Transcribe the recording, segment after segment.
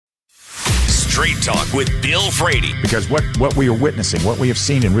Straight Talk with Bill Frady. Because what we are witnessing, what we have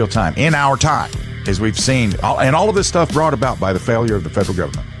seen in real time, in our time, is we've seen, and all of this stuff brought about by the failure of the federal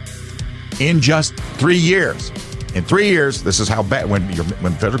government. In just 3 years. In 3 years, this is how bad, when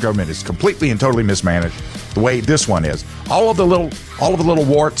the federal government is completely and totally mismanaged, the way this one is. All of the little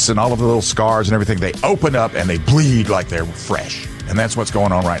warts and all of the little scars and everything, they open up and they bleed like they're fresh. And that's what's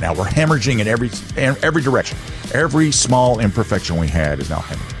going on right now. We're hemorrhaging in every direction. Every small imperfection we had is now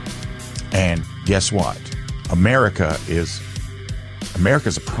hemorrhaging. And guess what? America's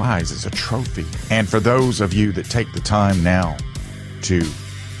a prize, it's a trophy. And for those of you that take the time now to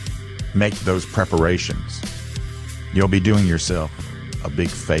make those preparations, you'll be doing yourself a big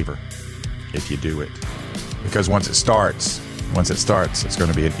favor if you do it. Because once it starts, it's going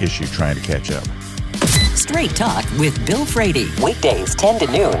to be an issue trying to catch up. Straight Talk with Bill Frady. Weekdays 10 to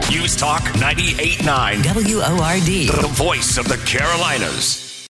noon. News Talk 98.9. WORD. The voice of the Carolinas.